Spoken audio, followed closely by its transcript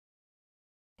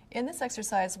In this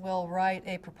exercise, we'll write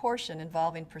a proportion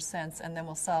involving percents, and then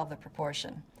we'll solve the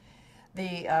proportion.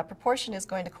 The proportion is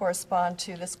going to correspond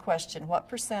to this question: what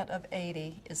percent of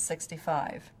 80 is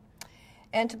 65?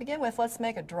 And to begin with, let's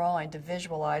make a drawing to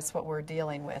visualize what we're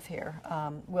dealing with here.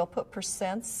 We'll put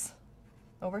percents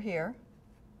over here,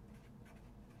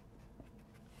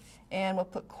 and we'll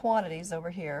put quantities over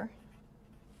here.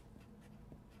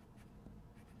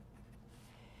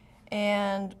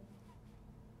 And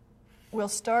we'll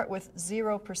start with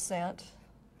 0%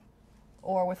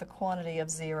 or with a quantity of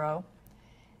 0.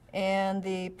 And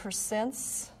the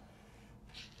percents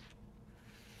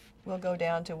will go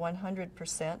down to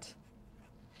 100%.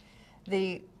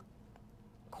 The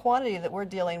quantity that we're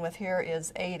dealing with here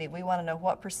is 80. We want to know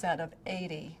what percent of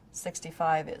 80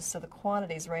 65 is. So the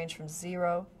quantities range from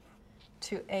 0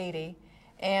 to 80.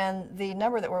 And the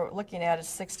number that we're looking at is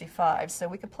 65. So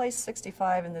we could place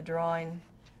 65 in the drawing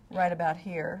right about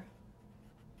here.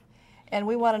 And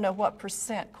we want to know what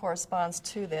percent corresponds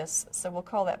to this, so we'll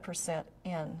call that percent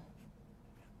N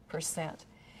percent.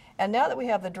 And now that we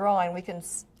have the drawing, we can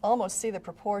almost see the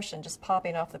proportion just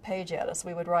popping off the page at us.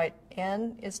 We would write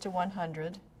N is to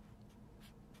 100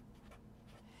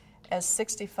 as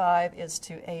 65 is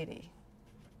to 80.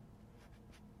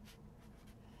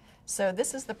 So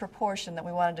this is the proportion that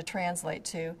we wanted to translate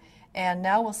to, and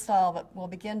now we'll solve it. We'll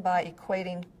begin by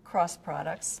equating cross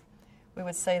products. We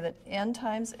would say that N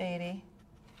times 80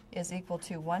 is equal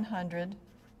to 100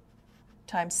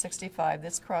 times 65.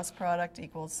 This cross product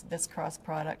equals this cross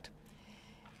product.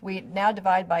 We now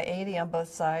divide by 80 on both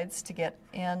sides to get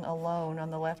N alone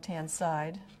on the left-hand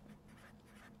side.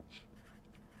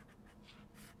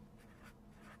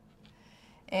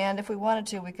 And if we wanted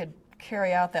to, we could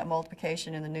carry out that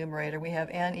multiplication in the numerator. We have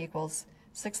N equals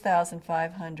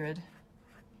 6,500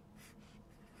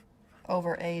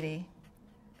 over 80.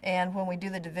 And when we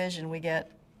do the division, we get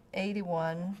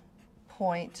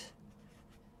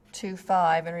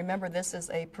 81.25. And remember, this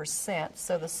is a percent,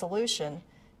 so the solution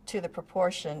to the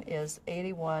proportion is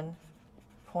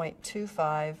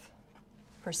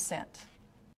 81.25%.